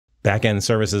Backend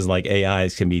services like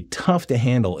AIs can be tough to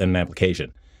handle in an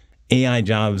application. AI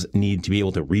jobs need to be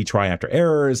able to retry after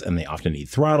errors, and they often need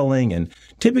throttling. And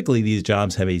typically, these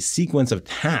jobs have a sequence of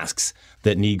tasks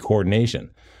that need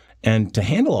coordination. And to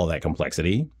handle all that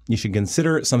complexity, you should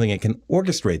consider something that can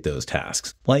orchestrate those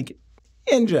tasks, like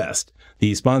Inngest,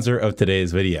 the sponsor of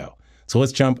today's video. So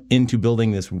let's jump into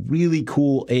building this really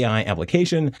cool AI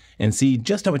application and see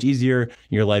just how much easier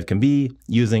your life can be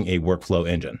using a workflow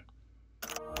engine.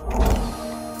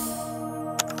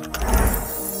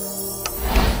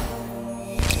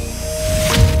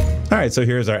 All right, so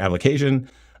here's our application.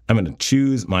 I'm going to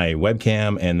choose my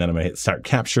webcam, and then I'm going to hit Start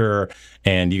Capture,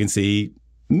 and you can see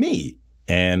me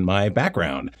and my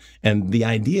background. And the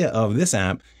idea of this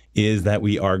app is that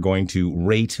we are going to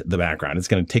rate the background. It's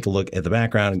going to take a look at the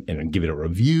background and give it a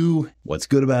review, what's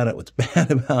good about it, what's bad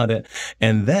about it.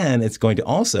 And then it's going to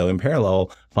also, in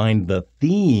parallel, find the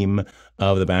theme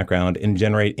of the background and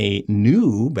generate a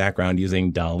new background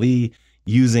using Dall-e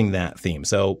using that theme.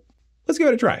 So let's give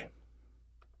it a try.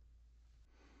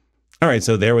 All right,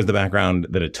 so there was the background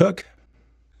that it took.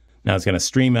 Now it's going to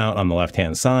stream out on the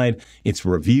left-hand side. It's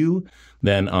review.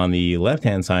 Then on the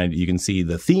left-hand side, you can see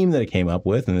the theme that it came up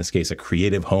with, in this case, a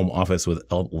creative home office with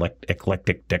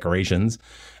eclectic decorations.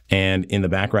 And in the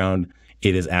background,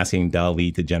 it is asking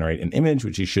Dall-e to generate an image,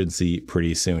 which you should see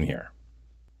pretty soon here.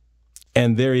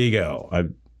 And there you go.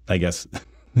 I guess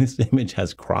this image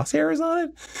has crosshairs on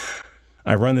it.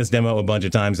 I've run this demo a bunch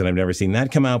of times and I've never seen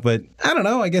that come out, but I don't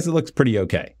know. I guess it looks pretty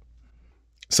okay.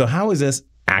 So how is this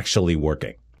actually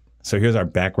working? So here's our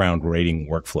background rating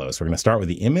workflow. So we're going to start with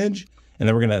the image, and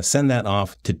then we're going to send that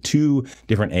off to two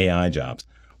different AI jobs.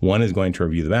 One is going to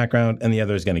review the background, and the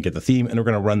other is going to get the theme, and we're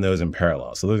going to run those in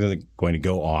parallel. So those are going to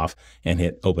go off and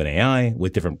hit OpenAI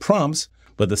with different prompts,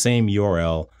 but the same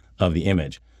URL of the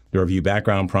image. The review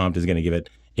background prompt is going to give it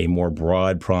a more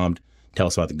broad prompt, tell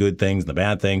us about the good things and the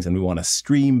bad things, and we want to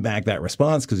stream back that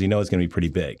response because you know it's going to be pretty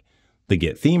big. The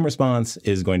get theme response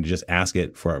is going to just ask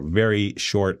it for a very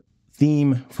short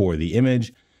theme for the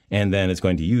image, and then it's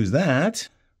going to use that,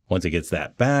 once it gets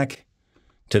that back,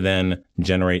 to then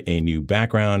generate a new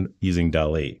background using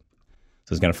Dall-e.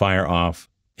 So it's going to fire off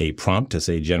a prompt to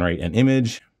say generate an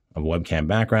image of webcam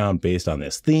background based on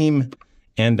this theme,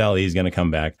 and Dall-e is going to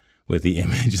come back with the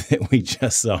image that we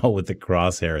just saw with the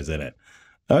crosshairs in it.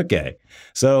 Okay,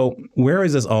 so where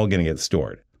is this all going to get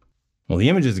stored? Well, the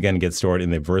image is going to get stored in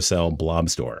the Vercel blob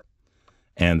store.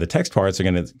 And the text parts are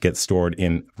going to get stored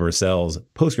in Vercel's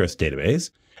Postgres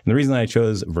database. And the reason I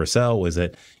chose Vercel was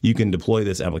that you can deploy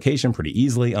this application pretty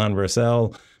easily on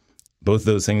Vercel. Both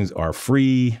those things are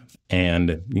free,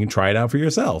 and you can try it out for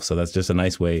yourself. So that's just a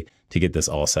nice way to get this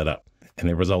all set up. And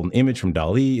the resultant image from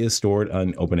Dall-e is stored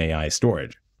on OpenAI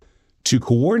storage. To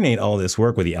coordinate all this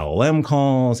work with the LLM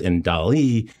calls and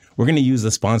Dall-e, we're going to use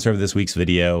the sponsor of this week's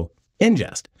video,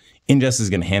 Inngest. Inngest is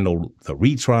going to handle the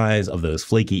retries of those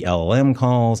flaky LLM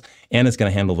calls, and it's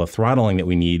going to handle the throttling that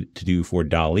we need to do for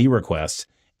Dall-e requests.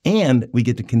 And we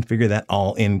get to configure that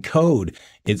all in code.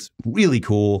 It's really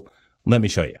cool. Let me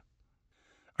show you.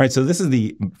 All right, so this is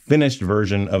the finished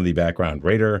version of the background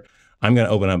rater. I'm going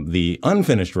to open up the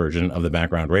unfinished version of the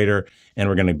background rater, and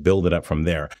we're going to build it up from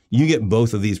there. You get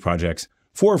both of these projects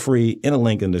for free in a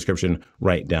link in the description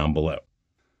right down below.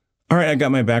 All right, I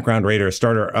got my background rater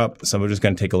starter up, so we're just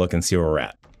going to take a look and see where we're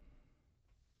at.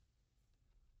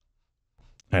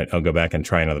 All right, I'll go back and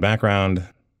try another background.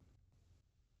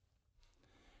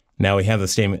 Now we have the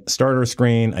same starter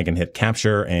screen. I can hit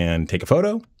capture and take a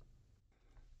photo.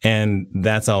 And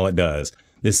that's all it does.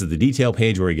 This is the detail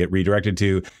page where we get redirected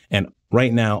to. And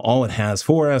right now, all it has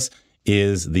for us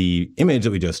is the image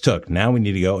that we just took. Now we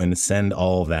need to go and send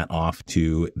all of that off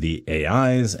to the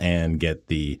AIs and get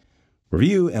the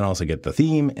review, and also get the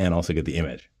theme, and also get the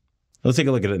image. Let's take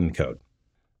a look at it in code.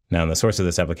 Now in the source of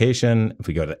this application, if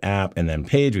we go to app and then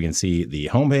page, we can see the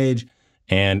home page.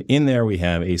 And in there, we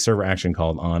have a server action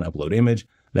called onUploadImage.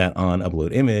 That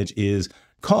onUploadImage is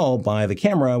called by the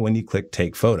camera when you click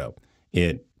take photo.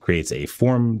 It creates a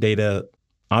form data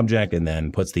object and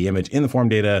then puts the image in the form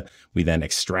data. We then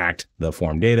extract the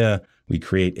form data. We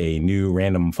create a new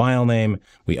random file name.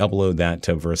 We upload that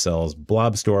to Vercel's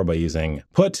blob store by using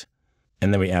put.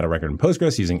 And then we add a record in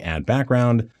Postgres using add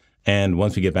background. And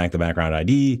once we get back the background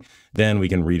ID, then we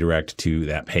can redirect to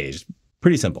that page.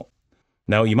 Pretty simple.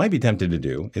 Now, what you might be tempted to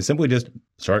do is simply just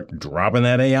start dropping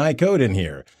that AI code in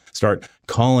here. Start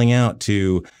calling out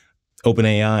to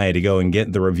OpenAI to go and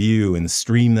get the review and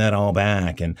stream that all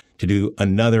back, and to do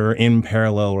another in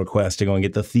parallel request to go and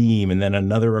get the theme, and then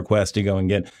another request to go and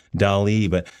get Dall-e.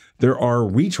 But there are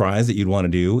retries that you'd want to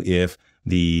do if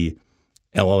the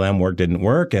LLM work didn't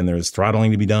work, and there's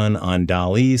throttling to be done on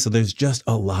Dall-e. So there's just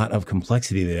a lot of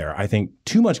complexity there. I think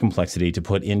too much complexity to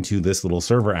put into this little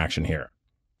server action here.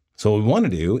 So what we want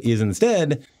to do is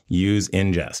instead use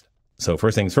Inngest. So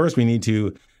first things first, we need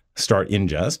to start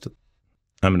Inngest.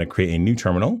 I'm going to create a new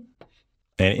terminal,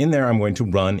 and in there, I'm going to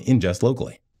run Inngest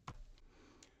locally.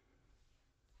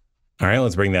 All right,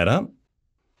 let's bring that up.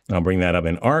 I'll bring that up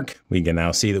in Arc. We can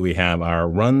now see that we have our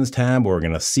runs tab where we're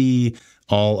going to see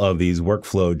all of these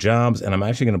workflow jobs. And I'm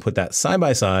actually going to put that side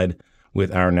by side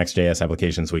with our Next.js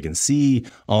application so we can see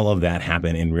all of that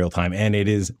happen in real time. And it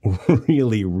is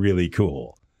really, really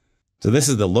cool. So this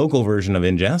is the local version of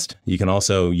Inngest. You can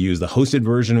also use the hosted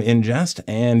version of Inngest,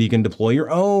 and you can deploy your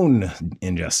own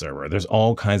Inngest server. There's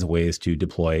all kinds of ways to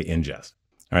deploy Inngest.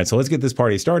 All right, so let's get this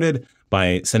party started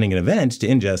by sending an event to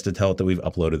Inngest to tell it that we've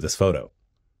uploaded this photo.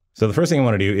 So the first thing I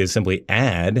want to do is simply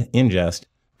add Inngest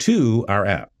to our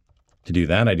app. To do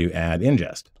that, I do add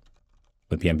Inngest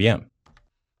with pnpm.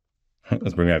 Right,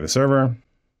 let's bring back the server.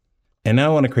 And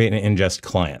now I want to create an Inngest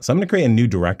client. So I'm going to create a new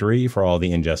directory for all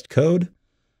the Inngest code.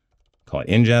 Call it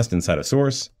Inngest inside of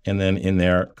source, and then in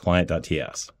there,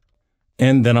 client.ts.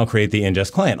 And then I'll create the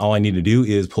Inngest client. All I need to do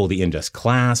is pull the Inngest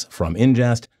class from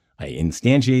Inngest. I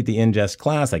instantiate the Inngest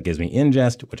class. That gives me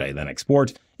Inngest, which I then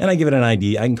export, and I give it an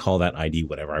ID. I can call that ID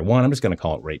whatever I want. I'm just going to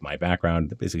call it rate my background.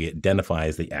 That basically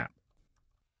identifies the app.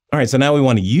 All right, so now we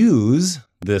want to use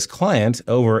this client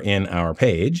over in our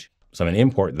page. So I'm going to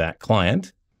import that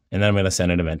client, and then I'm going to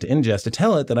send an event to Inngest to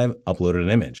tell it that I've uploaded an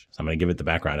image. So I'm going to give it the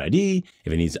background ID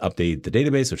if it needs to update the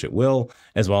database, which it will,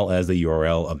 as well as the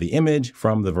URL of the image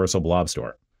from the Vercel blob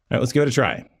store. All right, let's give it a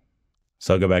try.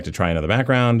 So I'll go back to try another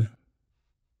background.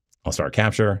 I'll start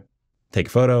capture, take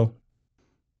a photo.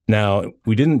 Now,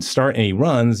 we didn't start any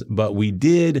runs, but we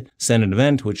did send an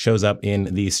event which shows up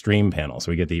in the stream panel.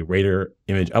 So we get the Rater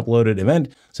image uploaded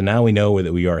event. So now we know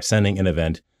that we are sending an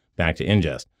event back to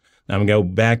Inngest. Now I'm going to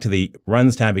go back to the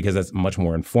runs tab because that's much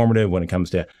more informative when it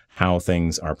comes to how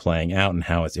things are playing out and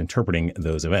how it's interpreting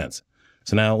those events.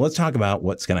 So now let's talk about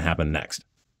what's going to happen next.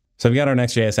 So we've got our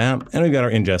Next.js app and we've got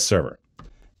our Inngest server.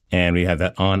 And we have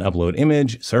that on upload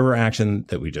image server action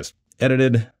that we just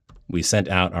edited. We sent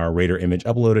out our Rater image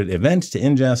uploaded event to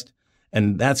Inngest.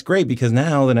 And that's great because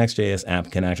now the Next.js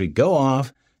app can actually go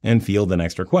off and field the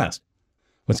next request.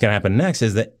 What's going to happen next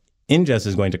is that Inngest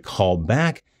is going to call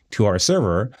back to our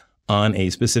server on a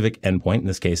specific endpoint, in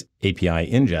this case,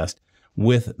 API Inngest,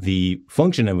 with the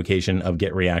function invocation of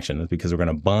getReaction. That's because we're going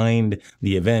to bind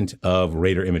the event of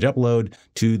Rater image upload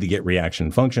to the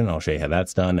getReaction function. I'll show you how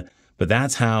that's done. But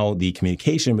that's how the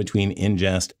communication between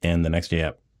Inngest and the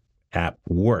Next.js app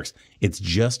works. It's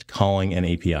just calling an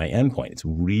API endpoint. It's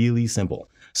really simple.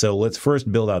 So let's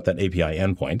first build out that API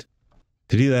endpoint.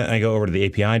 To do that, I go over to the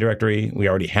API directory. We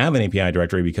already have an API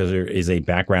directory because there is a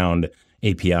background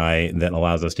API that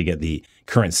allows us to get the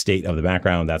current state of the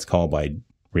background. That's called by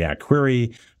React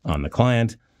Query on the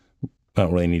client. I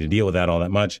don't really need to deal with that all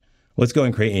that much. Let's go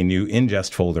and create a new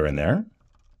Inngest folder in there.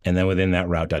 And then within that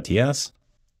route.ts,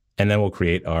 and then we'll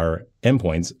create our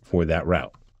endpoints for that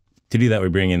route. To do that, we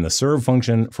bring in the serve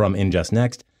function from Inngest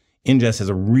Next. Inngest has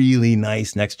a really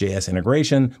nice Next.js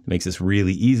integration. It makes this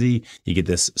really easy. You get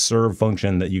this serve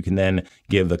function that you can then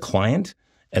give the client,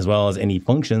 as well as any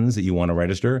functions that you want to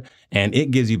register. And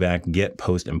it gives you back get,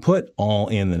 post, and put all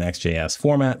in the Next.js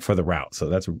format for the route. So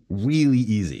that's really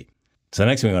easy. So the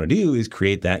next thing we want to do is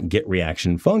create that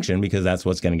getReaction function because that's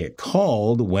what's going to get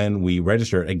called when we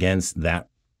register against that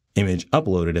image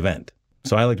uploaded event.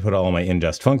 So I like to put all my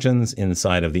ingest functions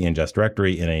inside of the Inngest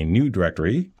directory in a new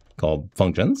directory called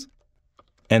functions.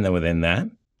 And then within that,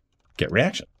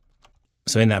 getReaction.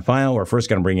 So in that file, we're first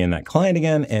going to bring in that client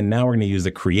again. And now we're going to use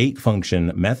the create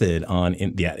function method on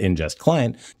the Inngest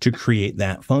client to create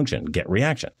that function,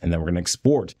 getReaction. And then we're going to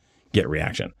export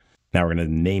getReaction. Now we're going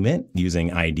to name it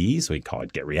using ID. So we call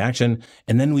it getReaction.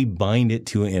 And then we bind it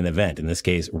to an event. In this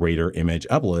case, Rater image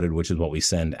uploaded, which is what we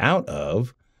send out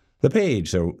of the page.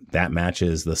 So that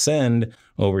matches the send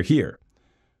over here.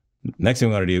 Next thing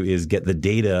we want to do is get the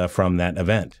data from that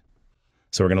event.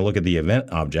 So we're going to look at the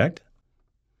event object,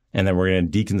 and then we're going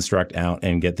to deconstruct out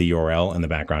and get the URL and the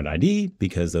background ID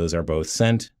because those are both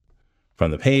sent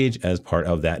from the page as part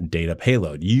of that data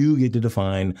payload. You get to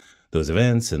define those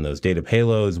events and those data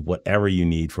payloads, whatever you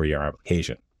need for your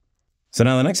application. So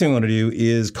now the next thing we want to do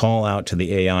is call out to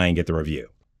the AI and get the review.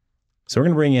 So we're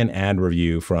going to bring in add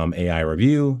review from AI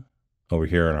review. Over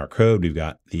here in our code, we've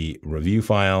got the review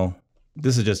file.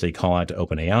 This is just a call out to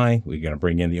OpenAI. We're going to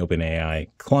bring in the OpenAI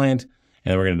client,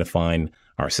 and then we're going to define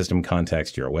our system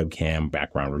context, your webcam,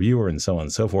 background reviewer, and so on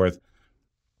and so forth.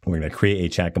 We're going to create a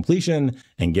chat completion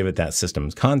and give it that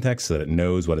system's context so that it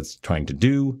knows what it's trying to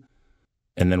do.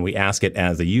 And then we ask it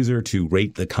as a user to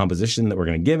rate the composition that we're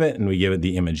going to give it, and we give it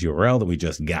the image URL that we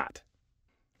just got.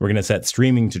 We're going to set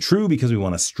streaming to true because we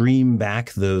want to stream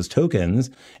back those tokens.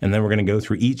 And then we're going to go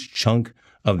through each chunk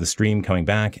of the stream coming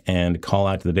back and call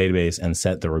out to the database and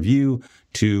set the review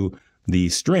to the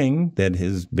string that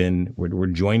has been, we're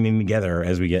joining together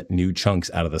as we get new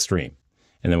chunks out of the stream.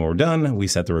 And then when we're done, we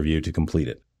set the review to complete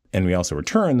it. And we also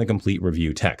return the complete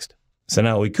review text. So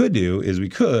now what we could do is we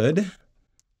could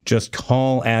just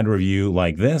call add review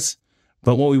like this.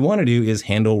 But what we want to do is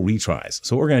handle retries.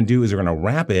 So what we're going to do is we're going to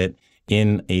wrap it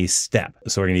in a step.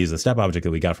 So we're going to use the step object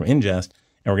that we got from Inngest,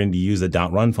 and we're going to use the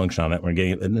 .run function on it. We're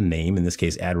getting it in the name, in this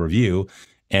case, add review.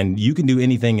 And you can do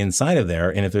anything inside of there.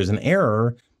 And if there's an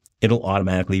error, it'll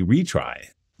automatically retry.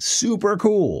 Super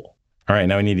cool. All right,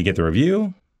 now we need to get the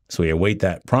review. So we await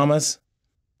that promise.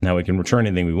 Now we can return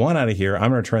anything we want out of here. I'm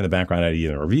going to return the background ID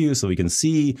in the review so we can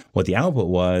see what the output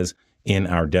was in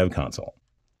our dev console.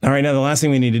 All right, now the last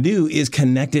thing we need to do is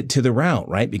connect it to the route,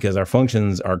 right? Because our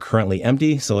functions are currently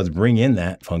empty. So let's bring in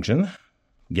that function,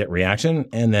 get reaction,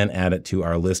 and then add it to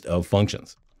our list of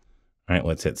functions. All right,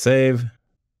 let's hit save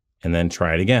and then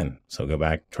try it again. So go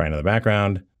back, try another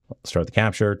background, start the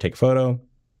capture, take a photo.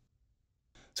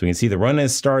 So we can see the run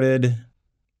is started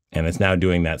and it's now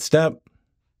doing that step.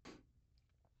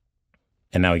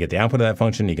 And now we get the output of that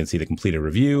function. You can see the completed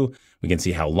review. We can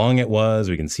see how long it was.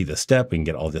 We can see the step. We can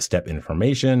get all the step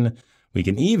information. We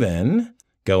can even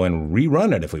go and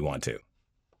rerun it if we want to.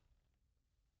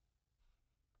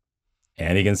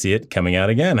 And you can see it coming out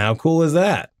again. How cool is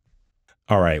that?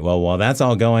 All right, well, while that's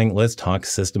all going, let's talk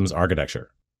systems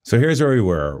architecture. So here's where we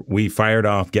were. We fired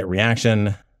off get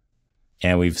reaction,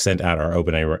 and we've sent out our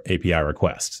OpenAPI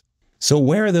requests. So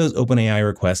where are those OpenAI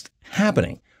requests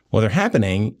happening? Well, they're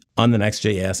happening on the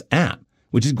Next.js app,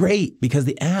 which is great because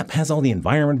the app has all the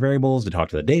environment variables to talk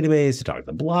to the database, to talk to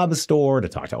the blob store, to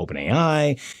talk to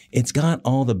OpenAI. It's got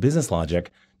all the business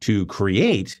logic to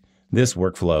create this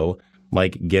workflow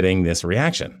like getting this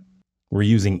reaction. We're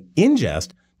using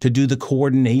Inngest to do the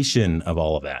coordination of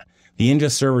all of that. The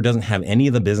Inngest server doesn't have any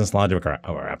of the business logic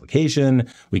of our application.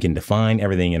 We can define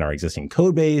everything in our existing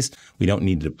code base. We don't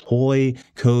need to deploy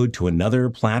code to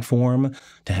another platform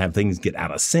to have things get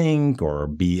out of sync or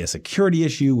be a security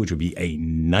issue, which would be a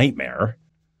nightmare.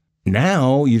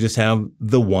 Now you just have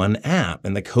the one app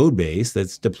and the code base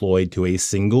that's deployed to a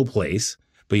single place,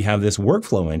 but you have this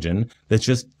workflow engine that's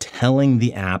just telling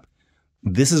the app,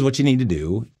 this is what you need to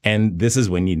do, and this is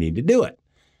when you need to do it.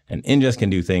 And Inngest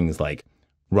can do things like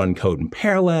run code in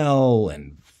parallel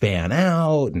and fan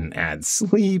out and add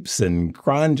sleeps and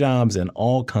cron jobs and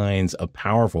all kinds of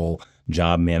powerful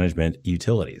job management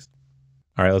utilities.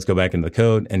 All right, let's go back into the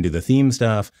code and do the theme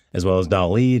stuff, as well as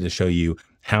Dall-e to show you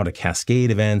how to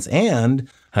cascade events and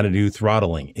how to do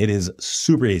throttling. It is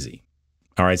super easy.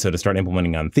 All right, so to start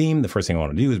implementing on theme, the first thing I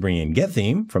want to do is bring in get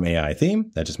theme from AI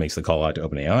theme. That just makes the call out to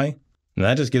OpenAI. And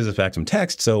that just gives us back some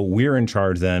text. So we're in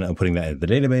charge then of putting that into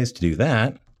the database. To do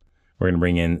that, we're going to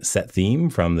bring in set theme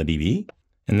from the DB.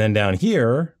 And then down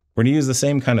here, we're going to use the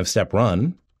same kind of step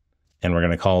run. And we're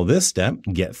going to call this step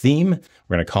get theme.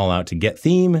 We're going to call out to get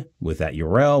theme with that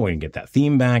URL. We're going to get that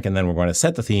theme back. And then we're going to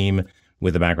set the theme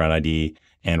with the background ID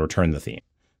and return the theme.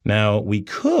 Now we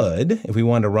could, if we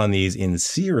wanted to run these in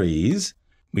series,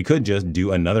 we could just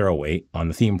do another await on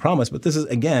the theme promise. But this is,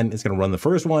 again, it's going to run the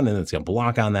first one and it's going to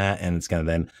block on that. And it's going to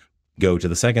then go to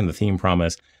the second, the theme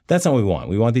promise. That's not what we want.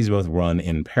 We want these both run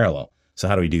in parallel. So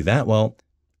how do we do that? Well,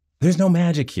 there's no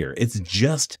magic here. It's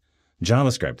just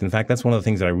JavaScript. In fact, that's one of the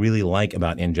things that I really like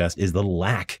about Inngest is the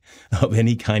lack of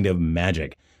any kind of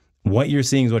magic. What you're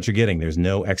seeing is what you're getting. There's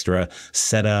no extra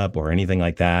setup or anything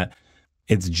like that.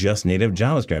 It's just native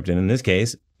JavaScript. And in this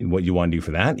case, what you want to do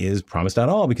for that is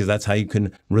promise.all, because that's how you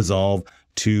can resolve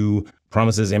two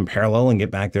promises in parallel and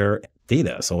get back their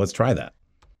data. So let's try that.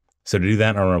 So to do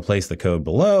that, I'm going to replace the code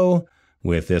below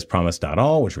with this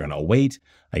promise.all, which we're going to await.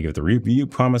 I give it the review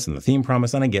promise and the theme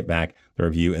promise, and I get back the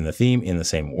review and the theme in the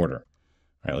same order.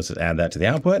 All right, let's just add that to the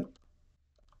output.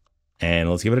 And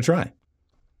let's give it a try. All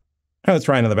right, let's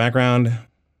try another background.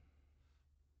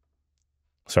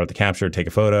 Start the capture, take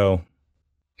a photo.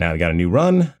 Now we got a new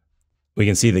run. We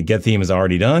can see the get theme is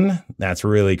already done. That's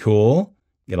really cool.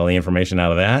 Get all the information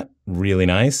out of that. Really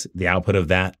nice. The output of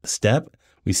that step,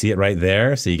 we see it right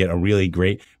there. So you get a really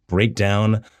great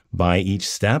breakdown by each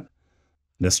step.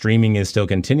 The streaming is still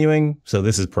continuing. So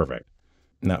this is perfect.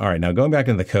 Now, all right, now going back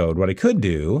into the code, what I could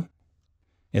do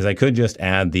is I could just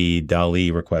add the Dall-e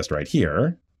request right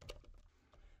here.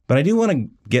 But I do want to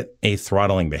get a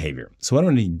throttling behavior. So what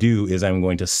I'm going to do is I'm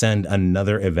going to send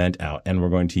another event out, and we're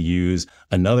going to use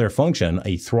another function,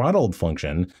 a throttled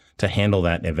function, to handle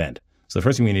that event. So the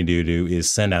first thing we need to do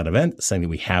is send out event, saying that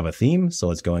we have a theme. So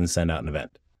let's go ahead and send out an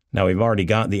event. Now we've already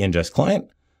got the Inngest client.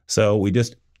 So we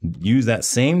just use that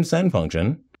same send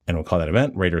function, and we'll call that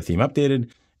event Radar theme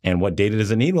updated. And what data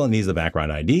does it need? Well, it needs the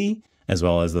background ID as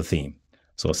well as the theme.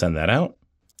 So we'll send that out.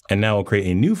 And now we'll create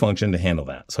a new function to handle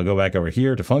that. So I'll go back over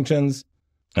here to functions,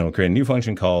 and we'll create a new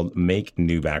function called make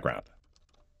new background.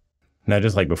 Now,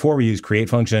 just like before, we use create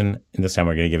function, and this time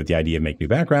we're going to give it the ID of make new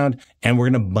background, and we're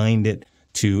going to bind it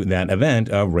to that event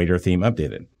of Radar theme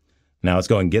updated. Now let's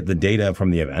go and get the data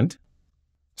from the event.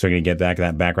 So we're going to get back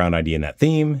that background ID and that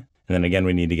theme. And then again,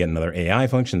 we need to get another AI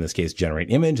function, in this case,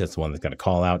 generate image. That's the one that's going to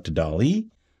call out to Dall-e.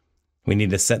 We need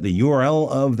to set the URL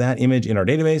of that image in our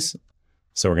database.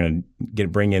 So we're going to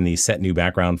bring in the set new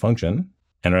background function,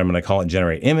 and I'm going to call it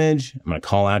generate image. I'm going to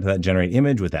call out to that generate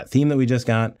image with that theme that we just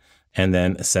got, and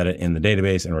then set it in the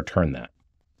database and return that.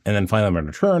 And then finally, I'm going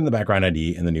to return the background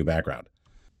ID and the new background.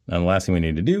 Now, the last thing we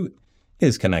need to do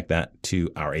is connect that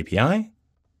to our API.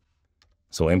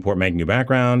 So we'll import make new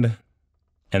background,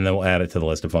 and then we'll add it to the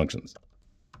list of functions.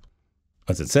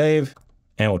 Let's hit save,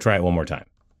 and we'll try it one more time.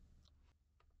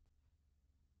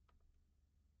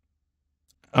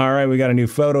 All right, we got a new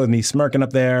photo of me smirking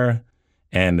up there,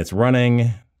 and it's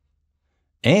running.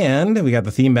 And we got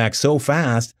the theme back so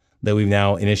fast that we've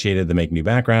now initiated the make new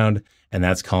background, and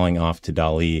that's calling off to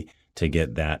Dall-e to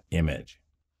get that image.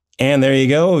 And there you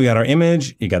go. We got our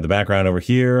image. You got the background over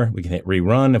here. We can hit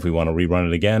rerun if we want to rerun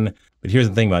it again. But here's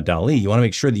the thing about Dall-e. You want to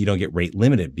make sure that you don't get rate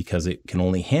limited because it can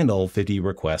only handle 50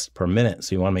 requests per minute.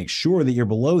 So you want to make sure that you're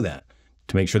below that.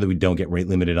 To make sure that we don't get rate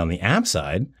limited on the app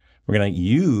side, we're going to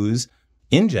use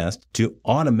Inngest to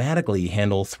automatically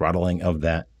handle throttling of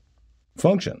that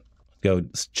function. Go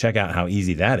check out how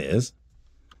easy that is.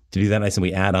 To do that, I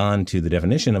simply add on to the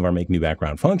definition of our make new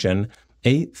background function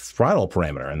a throttle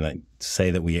parameter, and then say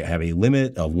that we have a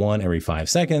limit of 1 every 5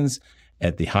 seconds.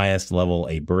 At the highest level,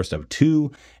 a burst of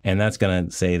 2, and that's going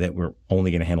to say that we're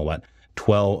only going to handle about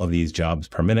 12 of these jobs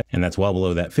per minute, and that's well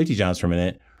below that 50 jobs per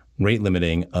minute rate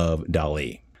limiting of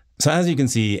Dall-e. So as you can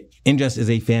see, Inngest is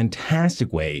a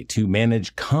fantastic way to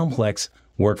manage complex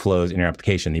workflows in your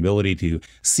application. The ability to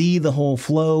see the whole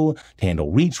flow, to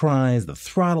handle retries, the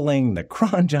throttling, the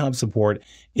cron job support.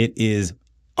 It is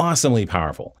awesomely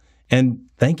powerful. And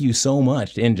thank you so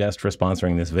much to Inngest for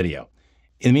sponsoring this video.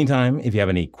 In the meantime, if you have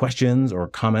any questions or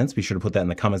comments, be sure to put that in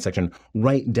the comment section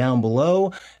right down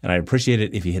below. And I'd appreciate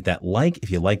it if you hit that like if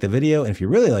you like the video. And if you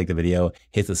really like the video,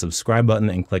 hit the subscribe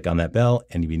button and click on that bell,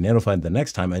 and you'll be notified the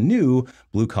next time a new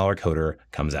Blue Collar Coder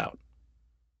comes out.